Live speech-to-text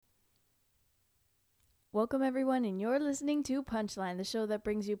Welcome, everyone, and you're listening to Punchline, the show that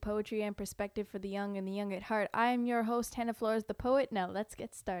brings you poetry and perspective for the young and the young at heart. I am your host, Hannah Flores, the poet. Now, let's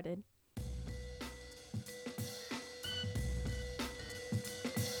get started.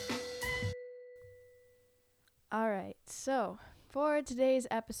 All right, so for today's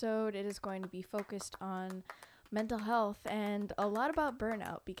episode, it is going to be focused on mental health and a lot about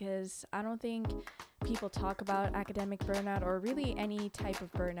burnout, because I don't think people talk about academic burnout or really any type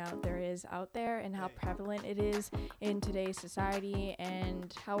of burnout there is out there, and how prevalent it is in today's society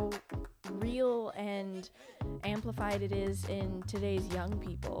and how real and amplified it is in today's young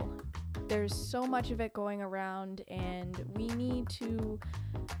people. There's so much of it going around, and we need to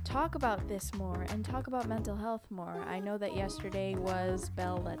talk about this more and talk about mental health more. I know that yesterday was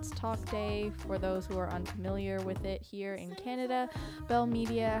Bell Let's Talk Day. For those who are unfamiliar with it here in Canada, Bell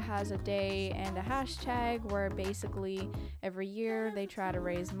Media has a day and a hashtag where basically every year they try to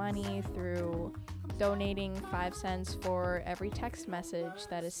raise money through donating 5 cents for every text message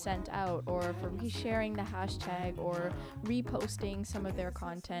that is sent out, or for resharing the hashtag, or reposting some of their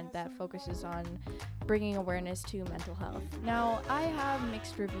content that focuses on bringing awareness to mental health. Now, I have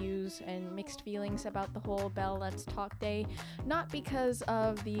mixed reviews and mixed feelings about the whole Bell Let's Talk Day, not because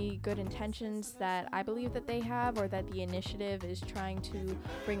of the good intentions that I believe that they have, or that the initiative is trying to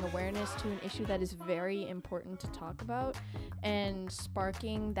bring awareness to an issue that is very important to talk about, and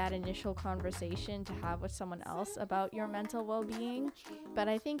sparking that initial conversation to have with someone else about your mental well-being. But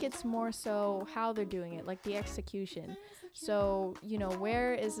I think it's more so how they're doing it, like the execution. So,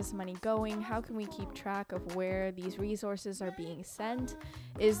 where is this money going? How can we keep track of where these resources are being sent?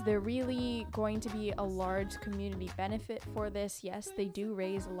 Is there really going to be a large community benefit for this? Yes, they do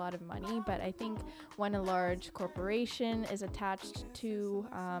raise a lot of money, but I think when a large corporation is attached to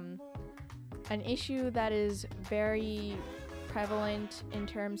an issue that is very prevalent in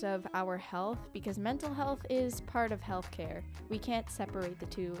terms of our health, because mental health is part of healthcare. We can't separate the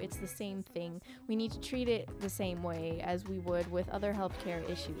two. It's the same thing. We need to treat it the same way as we would with other healthcare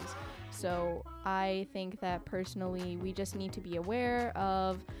issues. So I think that personally, we just need to be aware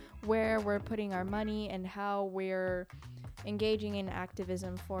of where we're putting our money and how we're engaging in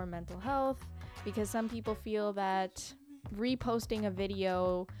activism for mental health, because some people feel that reposting a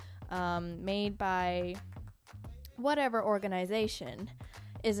video made by whatever organization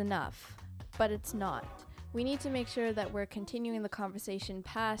is enough, but it's not. We need to make sure that we're continuing the conversation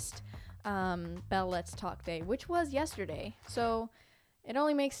past Bell Let's Talk Day, which was yesterday. So it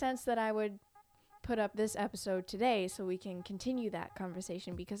only makes sense that I would put up this episode today so we can continue that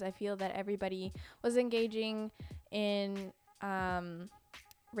conversation, because I feel that everybody was engaging in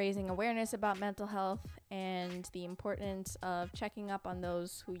raising awareness about mental health and the importance of checking up on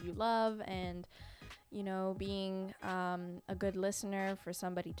those who you love, and being a good listener for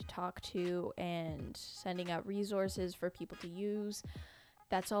somebody to talk to, and sending out resources for people to use.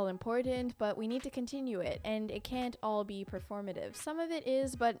 That's all important, but we need to continue it, and it can't all be performative. Some of it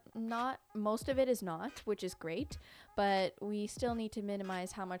is, but not most of it is not, which is great, but we still need to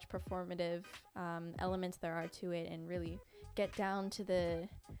minimize how much performative elements there are to it, and really get down to the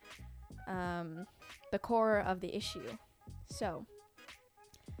core of the issue. So,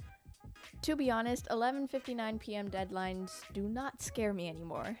 to be honest, 11:59 p.m. deadlines do not scare me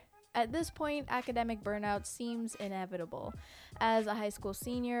anymore. At this point, academic burnout seems inevitable. As a high school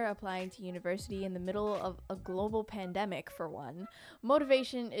senior applying to university in the middle of a global pandemic, for one,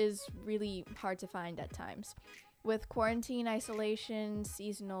 motivation is really hard to find at times. With quarantine isolation,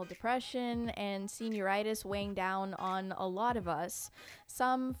 seasonal depression, and senioritis weighing down on a lot of us,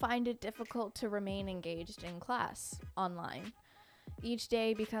 some find it difficult to remain engaged in class online. Each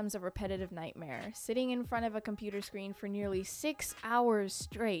day becomes a repetitive nightmare. Sitting in front of a computer screen for nearly 6 hours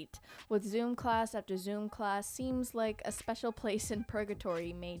straight with Zoom class after Zoom class seems like a special place in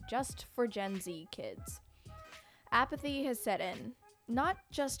purgatory made just for Gen Z kids. Apathy has set in, not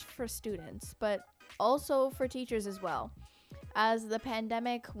just for students, but also for teachers as well. As the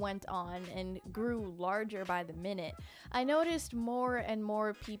pandemic went on and grew larger by the minute, I noticed more and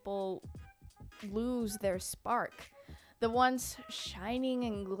more people lose their spark. The once shining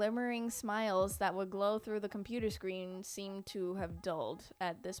and glimmering smiles that would glow through the computer screen seem to have dulled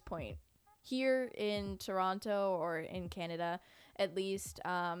at this point. Here in Toronto, or in Canada at least,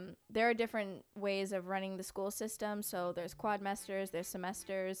 there are different ways of running the school system. So there's quadmesters, there's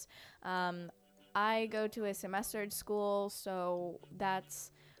semesters. I go to a semestered school, so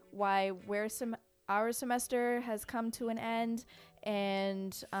that's why our semester has come to an end,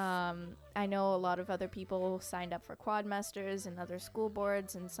 and I know a lot of other people signed up for quadmesters and other school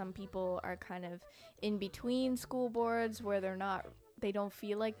boards, and some people are kind of in between school boards where they're not they don't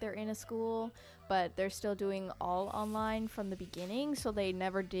feel like they're in a school, but they're still doing all online from the beginning. So they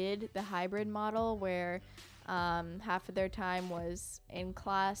never did the hybrid model where half of their time was in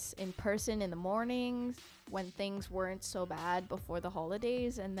class in person in the mornings when things weren't so bad before the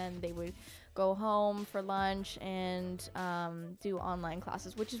holidays, and then they would go home for lunch and do online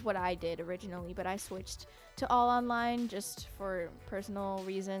classes, which is what I did originally, but I switched to all online just for personal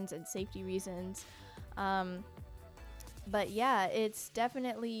reasons and safety reasons. But yeah, it's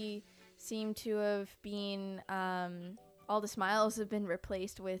definitely seemed to have been all the smiles have been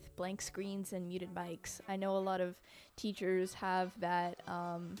replaced with blank screens and muted mics. I know a lot of teachers have that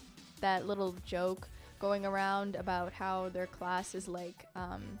that little joke going around about how their class is like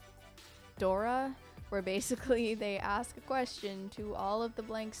Dora, where basically they ask a question to all of the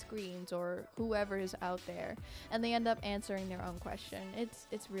blank screens or whoever is out there, and they end up answering their own question.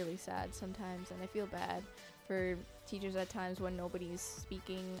 It's really sad sometimes, and I feel bad for teachers at times when nobody's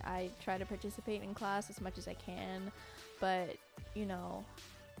speaking. I try to participate in class as much as I can, but you know,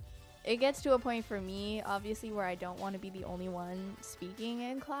 it gets to a point for me, obviously, where I don't want to be the only one speaking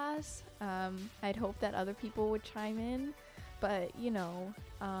in class. I'd hope that other people would chime in, but you know,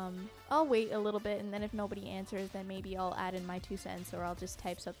 I'll wait a little bit, and then if nobody answers, then maybe I'll add in my 2 cents, or I'll just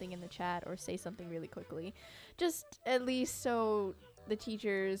type something in the chat or say something really quickly, just at least so the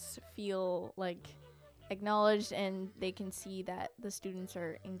teachers feel like acknowledged and they can see that the students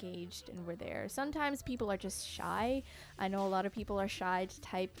are engaged and we're there. Sometimes people are just shy. I know a lot of people are shy to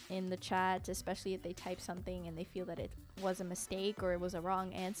type in the chat, especially if they type something and they feel that it was a mistake or it was a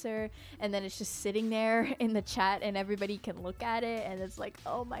wrong answer, and then it's just sitting there in the chat and everybody can look at it, and it's like,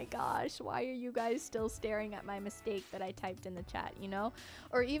 oh my gosh, why are you guys still staring at my mistake that I typed in the chat, you know?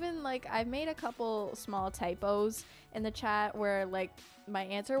 Or even like I've made a couple small typos in the chat where like my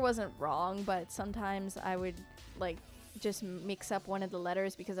answer wasn't wrong, but sometimes I would like just mix up one of the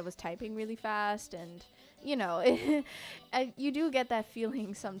letters because I was typing really fast, and you know, you do get that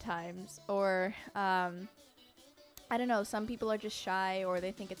feeling sometimes. Or I don't know, some people are just shy or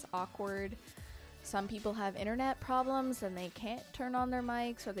they think it's awkward. Some people have internet problems and they can't turn on their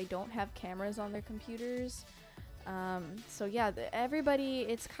mics, or they don't have cameras on their computers. So yeah, everybody,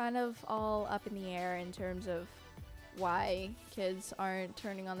 it's kind of all up in the air in terms of why kids aren't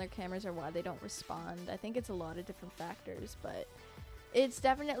turning on their cameras or why they don't respond. I think it's a lot of different factors, but it's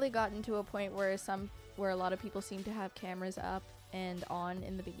definitely gotten to a point where a lot of people seem to have cameras up and on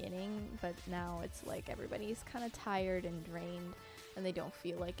in the beginning, but now it's like everybody's kind of tired and drained and they don't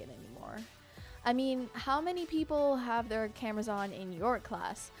feel like it anymore. I mean, how many people have their cameras on in your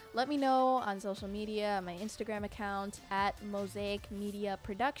class? Let me know on social media, my Instagram account at Mosaic Media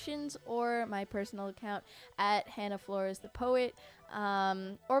Productions, or my personal account at Hannah Flores the Poet,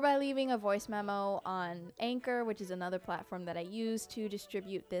 or by leaving a voice memo on Anchor, which is another platform that I use to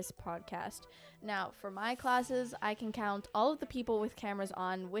distribute this podcast. Now, for my classes, I can count all of the people with cameras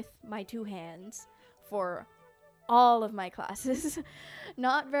on with my 2 hands for all of my classes.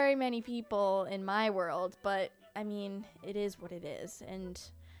 Not very many people in my world, but I mean, it is what it is, and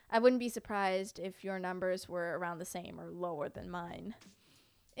I wouldn't be surprised if your numbers were around the same or lower than mine.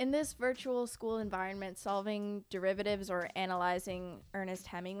 In this virtual school environment, solving derivatives or analyzing Ernest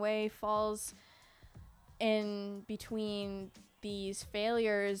Hemingway falls in between these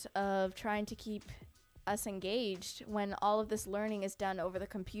failures of trying to keep us engaged when all of this learning is done over the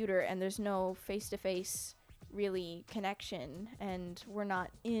computer and there's no face-to-face really connection, and we're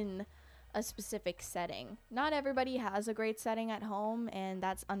not in a specific setting. Not everybody has a great setting at home, and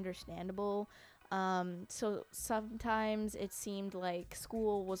that's understandable. So sometimes it seemed like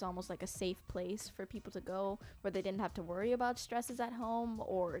school was almost like a safe place for people to go, where they didn't have to worry about stresses at home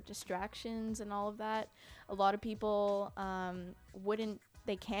or distractions and all of that. A lot of people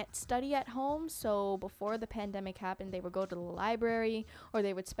they can't study at home, so before the pandemic happened, they would go to the library, or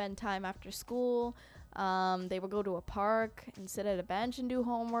they would spend time after school. They would go to a park and sit at a bench and do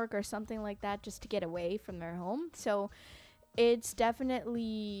homework or something like that, just to get away from their home. So it's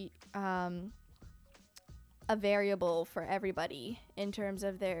definitely a variable for everybody in terms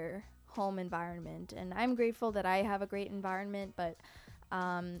of their home environment. And I'm grateful that I have a great environment, but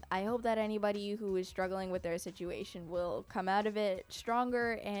I hope that anybody who is struggling with their situation will come out of it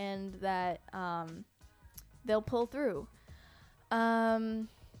stronger, and that they'll pull through.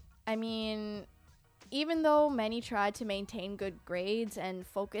 I mean, even though many try to maintain good grades and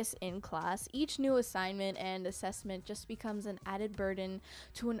focus in class, each new assignment and assessment just becomes an added burden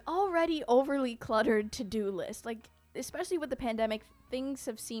to an already overly cluttered to-do list. Like, especially with the pandemic, things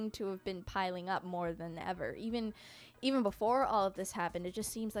have seemed to have been piling up more than ever. Even before all of this happened, it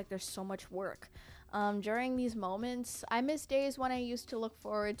just seems like there's so much work. During these moments, I miss days when I used to look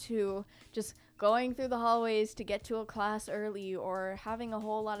forward to just going through the hallways to get to a class early, or having a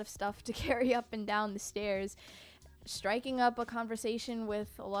whole lot of stuff to carry up and down the stairs, striking up a conversation with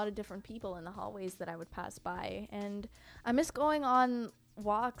a lot of different people in the hallways that I would pass by. And I miss going on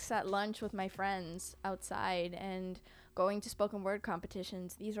walks at lunch with my friends outside and going to spoken word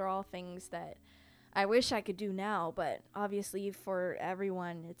competitions. These are all things that I wish I could do now, but obviously for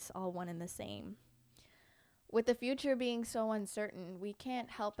everyone, it's all one and the same. With the future being so uncertain, we can't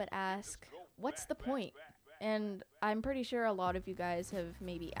help but ask, what's the point? And I'm pretty sure a lot of you guys have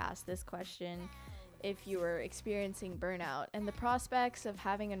maybe asked this question if you were experiencing burnout, and the prospects of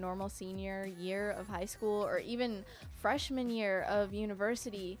having a normal senior year of high school or even freshman year of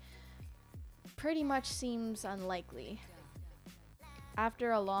university pretty much seems unlikely.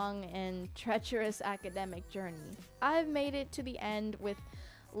 After a long and treacherous academic journey, I've made it to the end with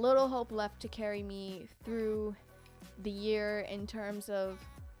little hope left to carry me through the year, in terms of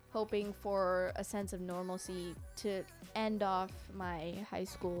hoping for a sense of normalcy to end off my high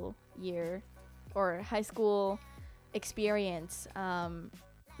school year or high school experience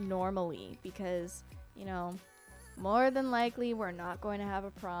normally, because, you know, more than likely we're not going to have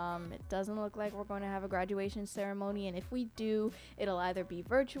a prom. It doesn't look like we're going to have a graduation ceremony, and if we do, it'll either be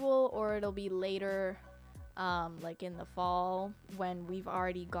virtual or it'll be later, like in the fall, when we've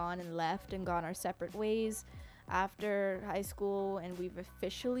already gone and left and gone our separate ways after high school and we've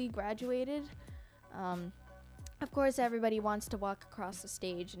officially graduated. Of course, everybody wants to walk across the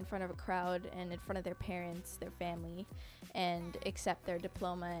stage in front of a crowd and in front of their parents, their family, and accept their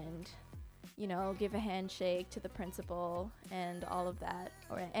diploma and, you know, give a handshake to the principal and all of that,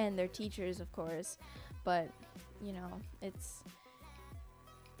 and their teachers, of course. But, you know,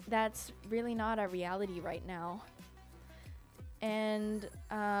 that's really not our reality right now. And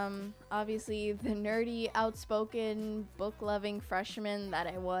obviously, the nerdy, outspoken, book-loving freshman that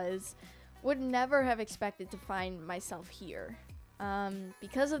I was would never have expected to find myself here.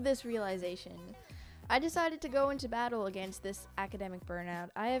 Because of this realization, I decided to go into battle against this academic burnout.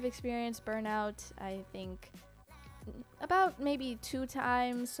 I have experienced burnout, I think, about maybe 2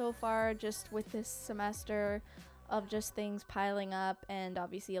 times so far, just with this semester, of just things piling up, and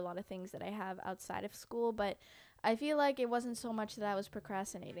obviously a lot of things that I have outside of school. But I feel like it wasn't so much that I was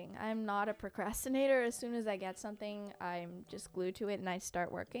procrastinating. I'm not a procrastinator. As soon as I get something, I'm just glued to it and I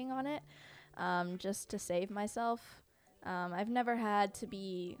start working on it, just to save myself. I've never had to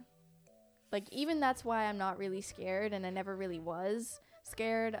be, like, even that's why I'm not really scared, and I never really was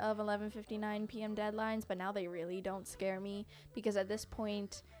scared of 11:59 p.m. deadlines, but now they really don't scare me, because at this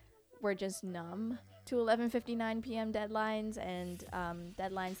point, we're just numb to 11:59 p.m. deadlines and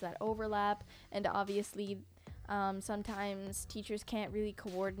deadlines that overlap. And obviously, sometimes teachers can't really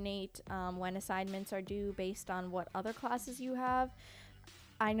coordinate when assignments are due based on what other classes you have.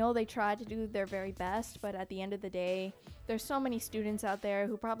 I know they try to do their very best, but at the end of the day, there's so many students out there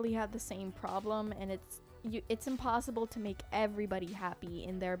who probably have the same problem, and it's impossible to make everybody happy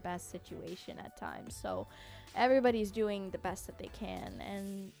in their best situation at times. So everybody's doing the best that they can,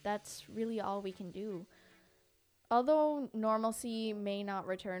 and that's really all we can do. Although normalcy may not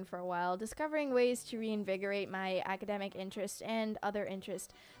return for a while, discovering ways to reinvigorate my academic interest and other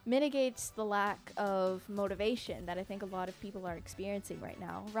interest mitigates the lack of motivation that I think a lot of people are experiencing right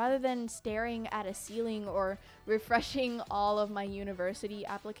now. Rather than staring at a ceiling or refreshing all of my university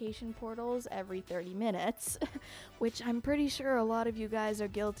application portals every 30 minutes, which I'm pretty sure a lot of you guys are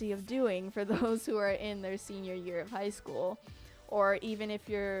guilty of doing for those who are in their senior year of high school, or even if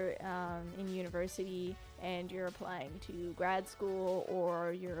you're in university and you're applying to grad school,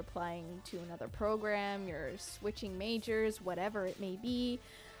 or you're applying to another program, you're switching majors, whatever it may be.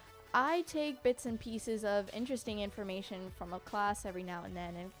 I take bits and pieces of interesting information from a class every now and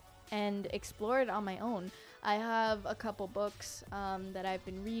then and explore it on my own. I have a couple books that I've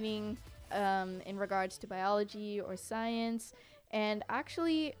been reading in regards to biology or science, and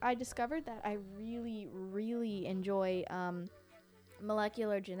actually I discovered that I really, really enjoy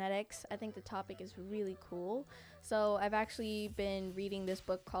molecular genetics. I think the topic is really cool. So I've actually been reading this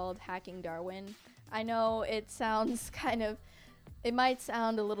book called Hacking Darwin. I know it might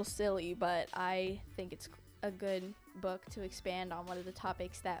sound a little silly, but I think it's a good book to expand on one of the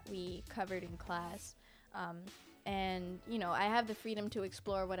topics that we covered in class. And, you know, I have the freedom to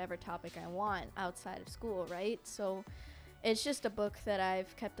explore whatever topic I want outside of school, right? So it's just a book that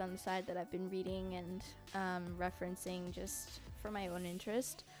I've kept on the side that I've been reading and referencing just for my own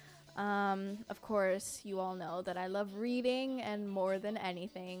interest. Of course, you all know that I love reading, and more than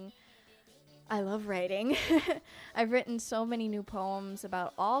anything, I love writing. I've written so many new poems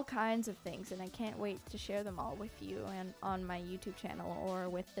about all kinds of things, and I can't wait to share them all with you and on my YouTube channel or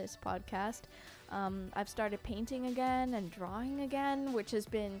with this podcast. I've started painting again and drawing again, which has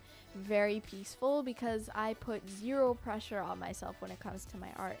been very peaceful because I put zero pressure on myself when it comes to my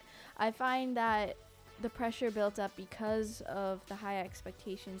art. I find that the pressure built up because of the high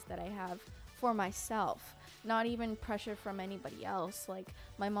expectations that I have for myself, not even pressure from anybody else. Like,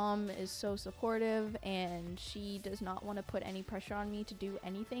 my mom is so supportive and she does not want to put any pressure on me to do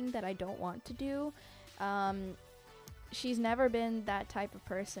anything that I don't want to do. She's never been that type of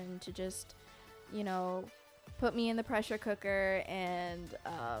person to just, put me in the pressure cooker and,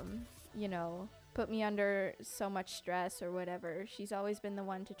 put me under so much stress or whatever. She's always been the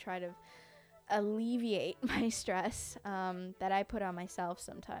one to try to alleviate my stress that I put on myself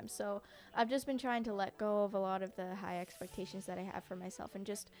sometimes. So I've just been trying to let go of a lot of the high expectations that I have for myself and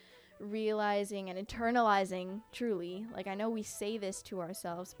just realizing and internalizing truly, like, I know we say this to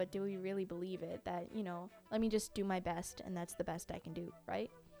ourselves, but do we really believe it? That, let me just do my best and that's the best I can do, right?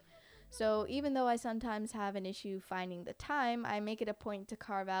 So even though I sometimes have an issue finding the time, I make it a point to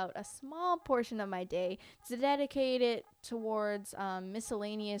carve out a small portion of my day to dedicate it towards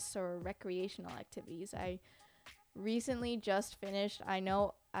miscellaneous or recreational activities. I recently just finished, I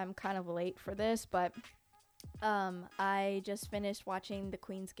know I'm kind of late for this, but I just finished watching The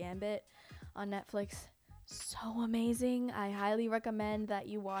Queen's Gambit on Netflix. So amazing. I highly recommend that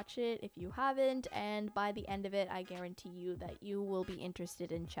you watch it if you haven't, and by the end of it, I guarantee you that you will be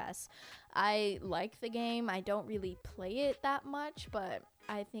interested in chess. I like the game. I don't really play it that much, but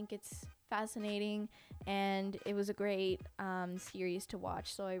I think it's fascinating, and it was a great series to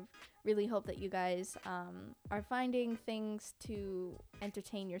watch. So I really hope that you guys are finding things to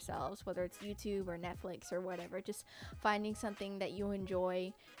entertain yourselves, whether it's YouTube or Netflix or whatever. Just finding something that you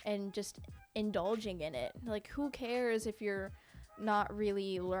enjoy and just indulging in it. Like, who cares if you're not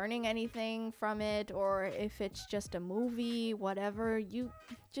really learning anything from it, or if it's just a movie, whatever. You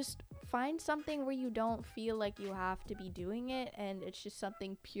just find something where you don't feel like you have to be doing it, and it's just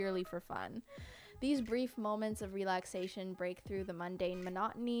something purely for fun. These brief moments of relaxation break through the mundane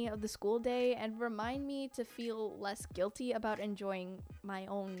monotony of the school day and remind me to feel less guilty about enjoying my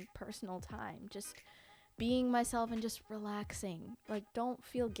own personal time. Just being myself and just relaxing. Like, don't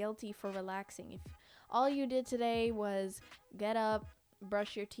feel guilty for relaxing. If all you did today was get up,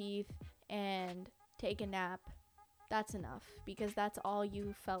 brush your teeth, and take a nap, that's enough, because that's all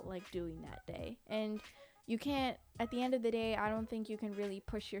you felt like doing that day. And you can't, at the end of the day, I don't think you can really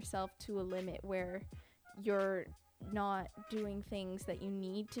push yourself to a limit where you're not doing things that you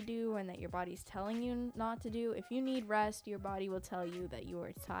need to do and that your body's telling you not to do. If you need rest, your body will tell you that you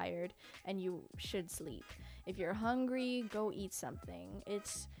are tired and you should sleep. If you're hungry, go eat something.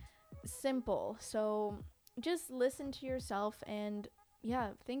 It's simple. So just listen to yourself and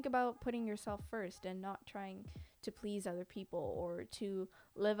think about putting yourself first and not trying to please other people or to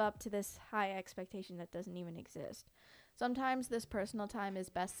live up to this high expectation that doesn't even exist. Sometimes this personal time is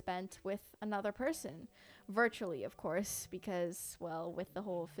best spent with another person, virtually, of course, because, well, with the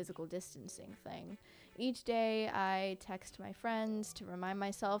whole physical distancing thing. Each day I text my friends to remind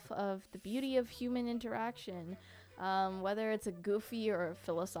myself of the beauty of human interaction. Whether it's a goofy or a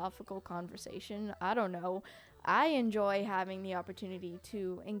philosophical conversation, I don't know. I enjoy having the opportunity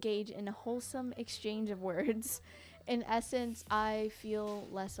to engage in a wholesome exchange of words. In essence, I feel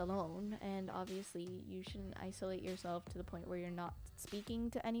less alone, and obviously you shouldn't isolate yourself to the point where you're not speaking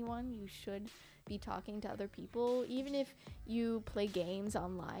to anyone. You should be talking to other people, even if you play games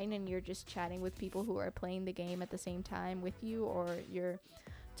online and you're just chatting with people who are playing the game at the same time with you, or you're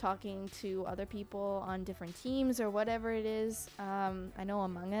talking to other people on different teams or whatever it is. I know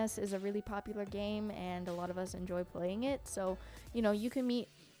Among Us is a really popular game and a lot of us enjoy playing it, so you can meet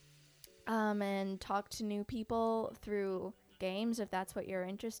and talk to new people through games if that's what you're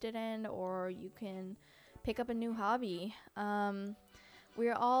interested in, or you can pick up a new hobby.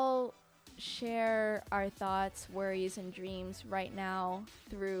 We're all share our thoughts, worries, and dreams right now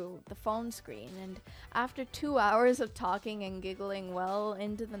through the phone screen, and after 2 hours of talking and giggling well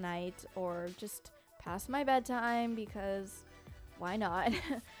into the night, or just past my bedtime, because why not?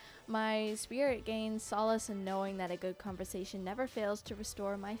 My spirit gains solace in knowing that a good conversation never fails to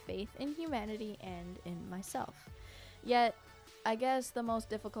restore my faith in humanity and in myself. Yet, I guess the most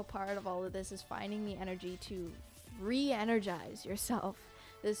difficult part of all of this is finding the energy to re-energize yourself.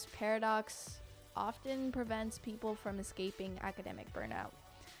 This paradox often prevents people from escaping academic burnout.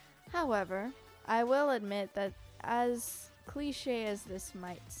 However, I will admit that as cliche as this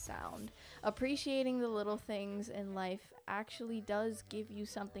might sound, appreciating the little things in life actually does give you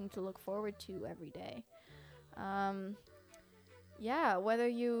something to look forward to every day. Yeah, whether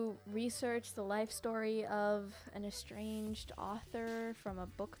you research the life story of an estranged author from a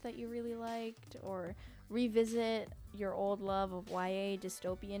book that you really liked, or revisit your old love of YA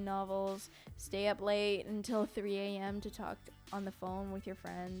dystopian novels, stay up late until 3 a.m. to talk on the phone with your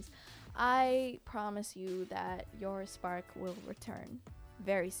friends, I promise you that your spark will return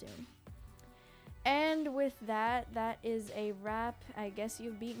very soon. And with that, that is a wrap. I guess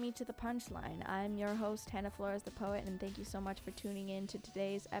you beat me to the punchline. I'm your host, Hannah Flores the Poet, and thank you so much for tuning in to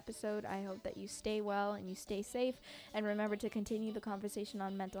today's episode. I hope that you stay well and you stay safe, and remember to continue the conversation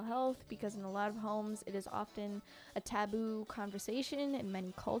on mental health, because in a lot of homes, it is often a taboo conversation. In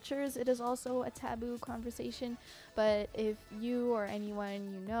many cultures, it is also a taboo conversation. But if you or anyone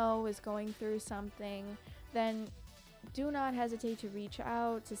you know is going through something, then do not hesitate to reach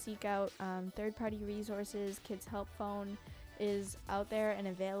out, to seek out third-party resources. Kids Help Phone is out there and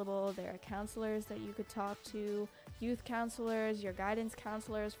available. There are counselors that you could talk to, youth counselors, your guidance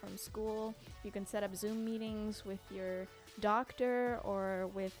counselors from school. You can set up Zoom meetings with your doctor or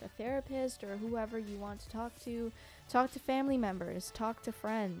with a therapist or whoever you want to talk to. Talk to family members, talk to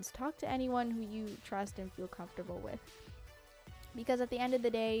friends, talk to anyone who you trust and feel comfortable with. Because at the end of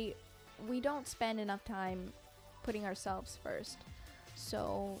the day, we don't spend enough time putting ourselves first.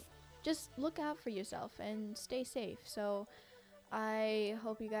 So just look out for yourself and stay safe. So I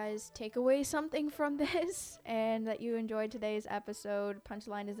hope you guys take away something from this and that you enjoyed today's episode.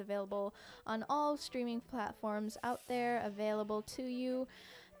 Punchline is available on all streaming platforms out there, available to you.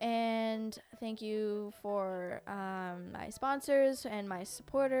 And thank you for my sponsors and my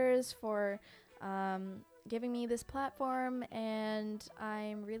supporters for giving me this platform, and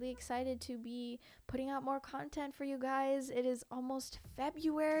I'm really excited to be putting out more content for you guys. It is almost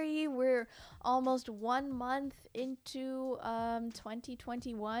February. We're almost 1 month into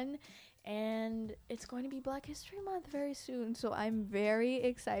 2021, and it's going to be Black History Month very soon, so I'm very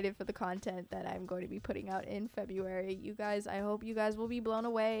excited for the content that I'm going to be putting out in February. You guys, I hope you guys will be blown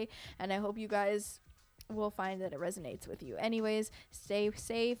away, and I hope you guys will find that it resonates with you. Anyways, stay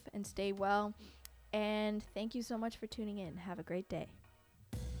safe and stay well. And thank you so much for tuning in. Have a great day.